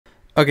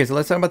Okay, so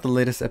let's talk about the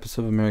latest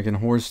episode of American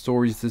Horror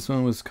Stories. This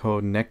one was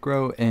called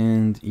Necro,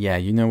 and yeah,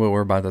 you know what we're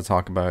about to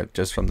talk about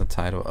just from the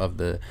title of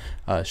the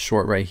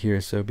short right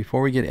here. So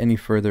before we get any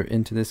further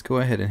into this, go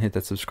ahead and hit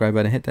that subscribe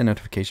button, hit that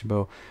notification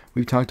bell.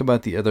 We've talked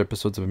about the other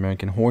episodes of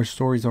American Horror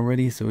Stories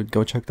already, so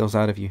go check those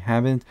out if you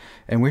haven't.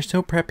 And we're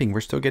still prepping.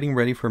 We're still getting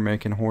ready for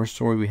American Horror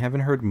Story. We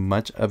haven't heard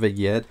much of it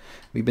yet.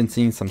 We've been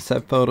seeing some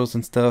set photos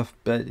and stuff,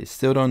 but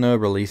still don't know a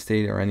release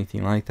date or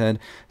anything like that.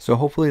 So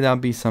hopefully that'll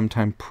be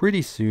sometime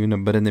pretty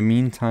soon, but in the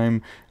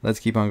meantime, let's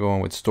keep on going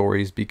with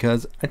stories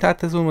because I thought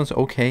this one was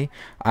okay.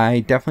 I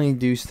definitely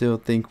do still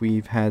think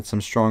we've had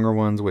some stronger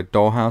ones with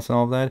Dollhouse and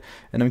all that,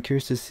 and I'm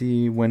curious to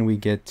see when we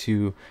get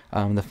to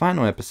the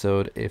final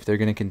episode if they're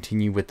going to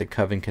continue with the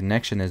Coven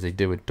connection as they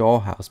did with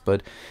Dollhouse.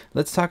 But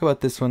let's talk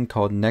about this one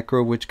called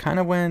Necro, which kind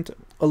of went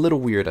a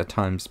little weird at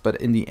times, but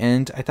in the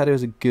end I thought it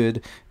was a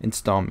good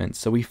installment.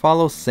 So we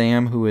follow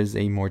Sam, who is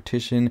a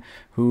mortician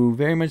who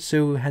very much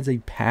so has a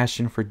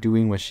passion for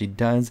doing what she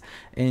does,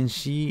 and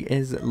she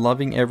is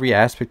loving every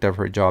aspect of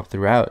her job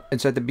throughout. And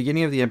so at the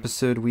beginning of the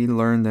episode we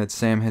learn that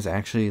Sam has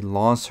actually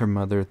lost her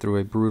mother through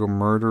a brutal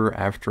murder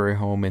after a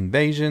home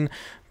invasion,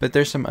 but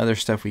there's some other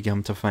stuff we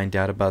come to find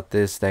out about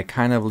this that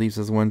kind of leaves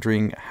us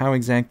wondering how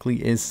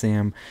exactly is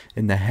Sam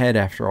in the head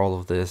after all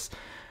of this.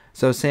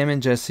 So Sam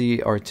and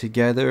Jesse are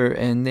together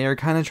and they're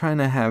kind of trying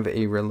to have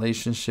a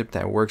relationship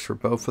that works for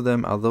both of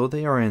them, although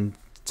they are in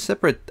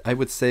separate, I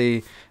would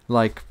say,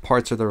 like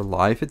parts of their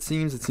life. It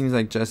seems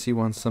like Jesse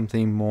wants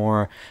something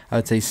more, I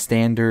would say,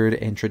 standard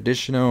and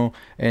traditional,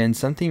 and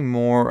something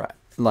more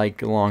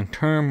like long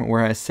term,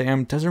 whereas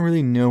Sam doesn't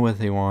really know what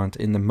they want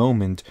in the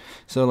moment.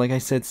 So like I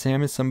said,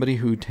 Sam is somebody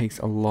who takes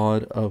a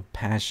lot of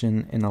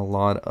passion and a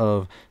lot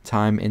of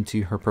time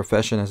into her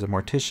profession as a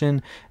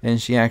mortician, and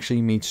she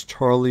actually meets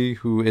Charlie,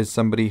 who is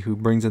somebody who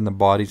brings in the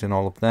bodies and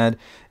all of that,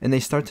 and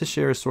they start to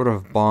share a sort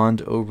of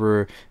bond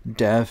over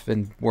death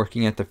and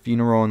working at the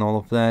funeral and all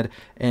of that.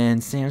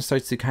 And Sam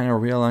starts to kind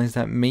of realize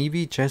that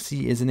maybe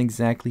Jesse isn't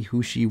exactly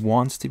who she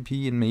wants to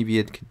be, and maybe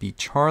it could be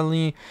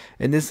Charlie,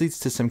 and this leads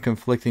to some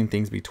conflicting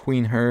things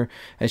between her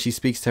as she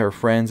speaks to her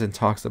friends and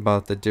talks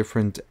about the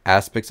different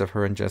aspects of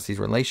her and Jesse's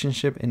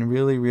relationship, and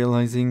really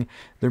realizing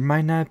there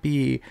might not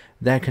be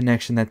that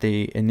connection that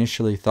they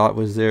initially thought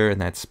was there and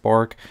that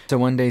spark. So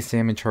one day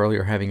Sam and Charlie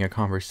are having a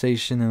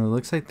conversation and it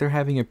looks like they're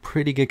having a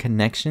pretty good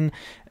connection,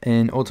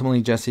 and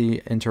ultimately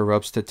Jesse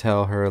interrupts to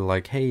tell her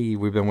like, hey,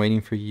 we've been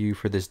waiting for you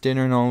for this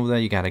dinner and all of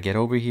that, you gotta get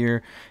over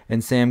here.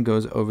 And Sam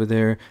goes over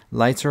there,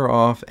 lights her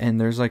off,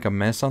 and there's like a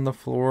mess on the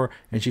floor,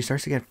 and she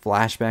starts to get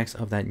flashbacks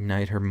of that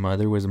night her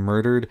mother was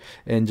murdered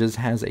and just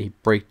has a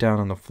breakdown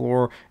on the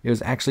floor. It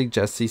was actually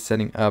Jesse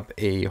setting up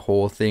a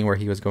whole thing where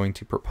he was going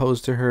to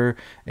propose to her,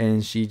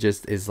 and she just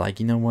is like,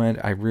 you know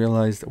what, I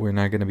realized we're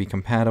not going to be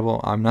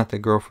compatible. I'm not the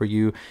girl for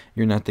you,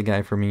 you're not the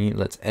guy for me,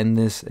 let's end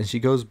this. And she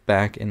goes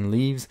back and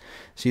leaves.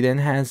 She then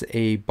has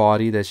a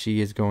body that she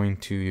is going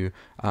to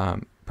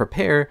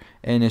prepare,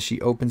 and as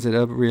she opens it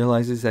up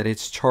realizes that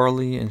it's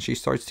Charlie, and she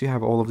starts to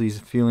have all of these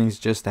feelings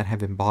just that have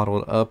been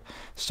bottled up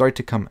start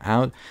to come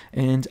out,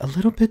 and a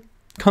little bit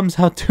comes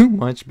out too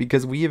much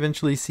because we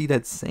eventually see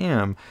that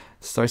Sam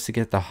starts to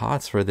get the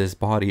hots for this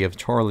body of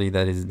Charlie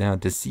that is now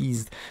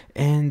deceased,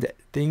 and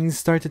things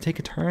start to take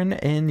a turn,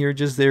 and you're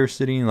just there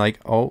sitting like,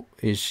 oh,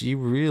 is she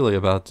really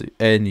about to?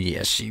 And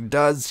yes, she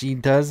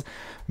does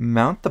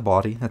mount the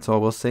body, that's all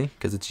we'll say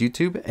because it's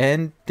YouTube,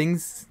 and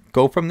things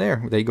go from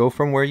there. They go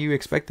from where you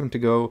expect them to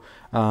go,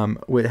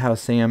 with how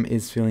Sam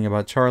is feeling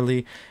about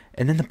Charlie.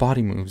 And then the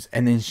body moves,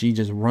 and then she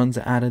just runs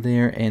out of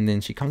there, and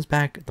then she comes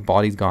back, the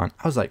body's gone.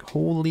 I was like,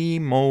 holy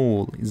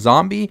moly,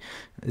 zombie?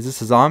 Is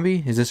this a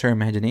zombie? Is this her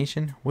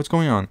imagination? What's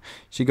going on?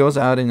 She goes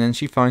out, and then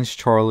she finds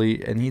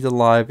Charlie, and he's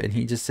alive, and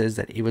he just says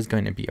that it was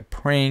going to be a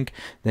prank,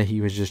 that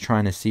he was just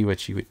trying to see what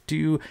she would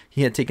do.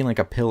 He had taken like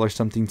a pill or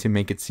something to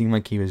make it seem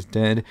like he was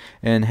dead,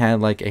 and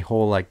had like a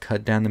whole like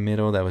cut down the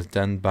middle that was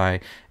done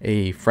by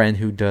a friend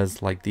who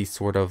does like these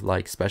sort of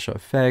like special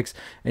effects,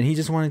 and he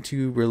just wanted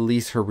to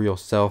release her real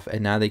self,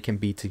 and now they can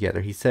be together.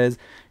 He says.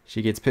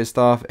 She gets pissed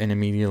off and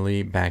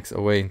immediately backs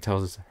away and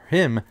tells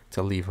him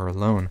to leave her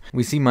alone.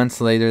 We see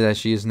months later that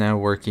she is now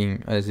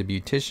working as a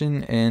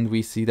beautician, and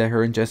we see that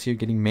her and Jesse are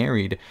getting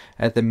married.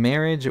 At the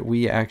marriage,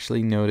 we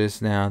actually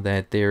notice now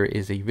that there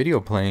is a video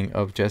playing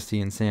of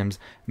Jesse and Sam's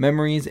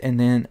memories, and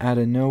then out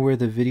of nowhere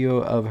the video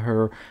of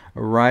her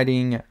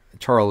riding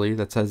Charlie,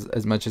 that's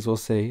as much as we'll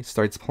say,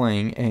 starts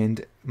playing,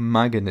 and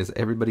my goodness,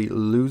 everybody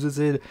loses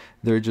it.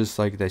 They're just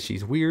like that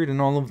she's weird and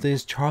all of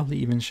this. Charlie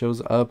even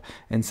shows up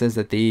and says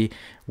that they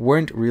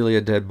weren't really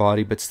a dead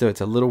body, but still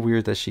it's a little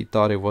weird that she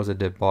thought it was a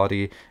dead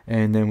body.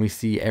 And then we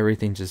see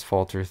everything just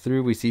falter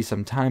through. We see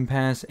some time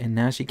pass, and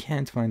now she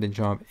can't find a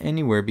job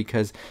anywhere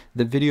because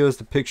the videos,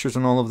 the pictures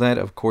and all of that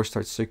of course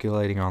start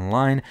circulating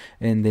online,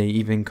 and they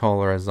even call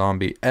her a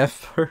zombie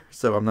F her.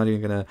 So I'm not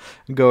even gonna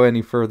go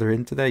any further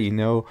into that. You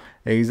know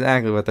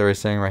exactly what they were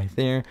saying right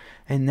there.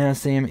 And now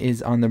Sam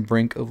is on the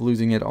brink brink of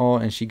losing it all,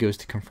 and she goes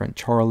to confront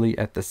Charlie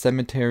at the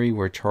cemetery,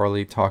 where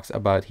Charlie talks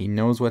about he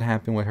knows what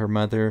happened with her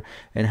mother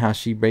and how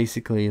she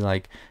basically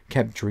like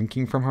kept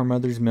drinking from her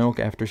mother's milk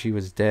after she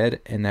was dead,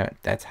 and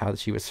that's how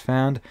she was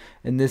found.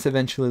 And this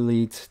eventually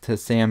leads to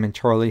Sam and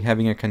Charlie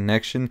having a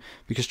connection,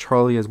 because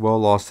Charlie as well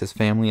lost his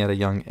family at a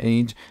young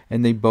age,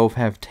 and they both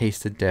have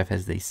tasted death,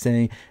 as they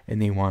say,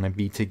 and they want to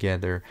be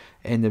together.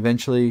 And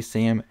eventually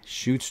Sam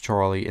shoots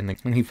Charlie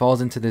and he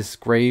falls into this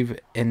grave,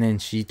 and then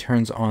she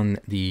turns on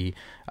the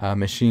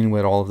machine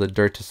with all of the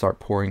dirt to start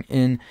pouring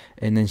in,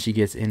 and then she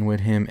gets in with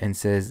him and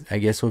says, I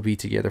guess we'll be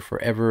together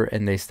forever.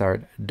 And they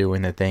start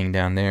doing the thing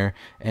down there,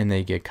 and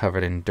they get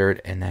covered in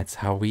dirt, and that's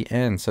how we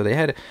end. So they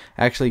had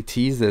actually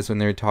teased this when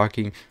they were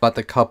talking about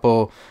the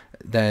couple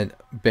that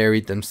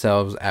buried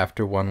themselves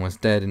after one was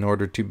dead in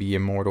order to be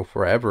immortal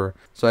forever.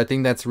 So I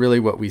think that's really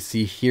what we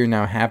see here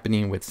now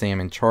happening with Sam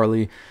and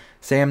Charlie.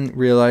 Sam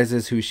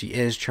realizes who she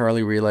is,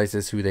 Charlie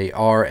realizes who they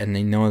are, and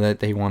they know that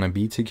they want to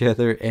be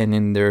together, and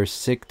in their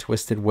sick,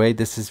 twisted way,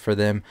 this is for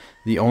them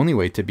the only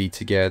way to be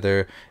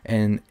together,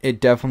 and it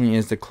definitely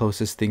is the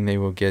closest thing they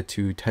will get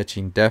to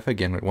touching death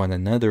again with one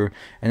another.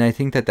 And I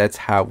think that that's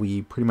how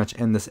we pretty much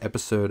end this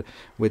episode,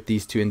 with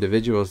these two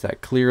individuals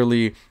that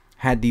clearly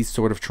had these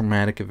sort of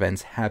traumatic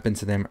events happen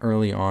to them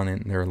early on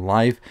in their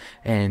life,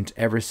 and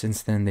ever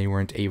since then they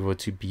weren't able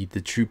to be the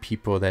true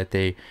people that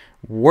they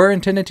were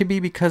intended to be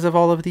because of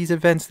all of these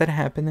events that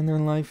happened in their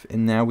life.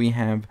 And now we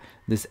have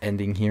this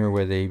ending here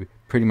where they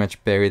pretty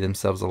much bury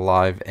themselves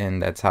alive,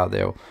 and that's how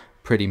they'll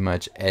pretty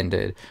much end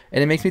it.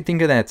 And it makes me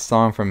think of that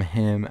song from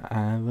him,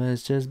 I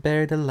was just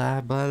buried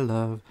alive by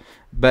love.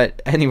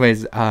 But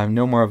anyways,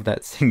 no more of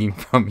that singing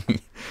from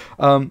me.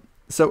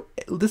 So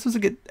this was a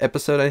good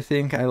episode, I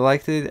think. I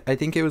liked it. I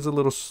think it was a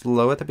little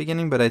slow at the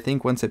beginning, but I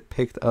think once it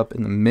picked up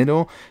in the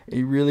middle,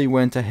 it really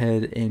went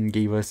ahead and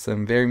gave us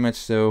some very much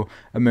so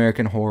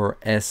American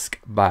Horror-esque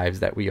vibes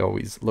that we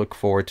always look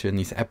forward to in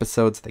these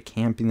episodes. The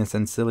campiness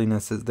and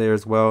silliness is there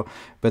as well,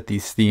 but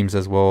these themes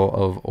as well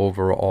of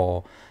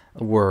overall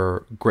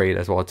were great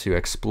as well to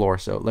explore.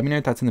 So let me know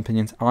your thoughts and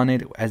opinions on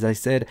it. As I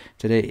said,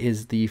 today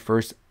is the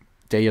first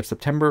day of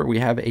September. We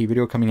have a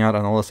video coming out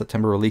on all the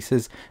September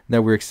releases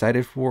that we're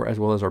excited for, as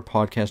well as our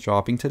podcast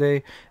dropping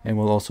today, and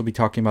we'll also be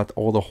talking about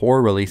all the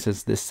horror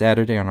releases this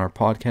Saturday on our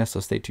podcast,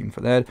 so stay tuned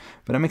for that.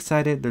 But I'm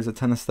excited. There's a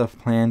ton of stuff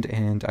planned,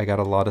 and I got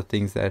a lot of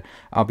things that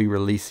I'll be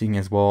releasing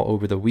as well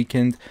over the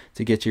weekend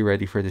to get you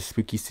ready for this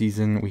spooky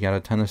season. We got a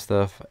ton of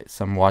stuff,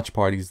 some watch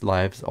parties,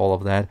 lives, all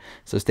of that,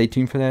 so stay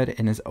tuned for that.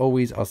 And as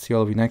always, I'll see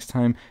all of you next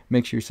time.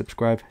 Make sure you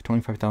subscribe.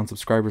 25,000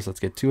 subscribers, let's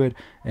get to it,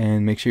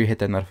 and make sure you hit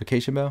that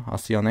notification bell. I'll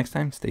see y'all next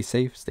time. Stay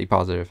safe, stay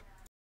positive.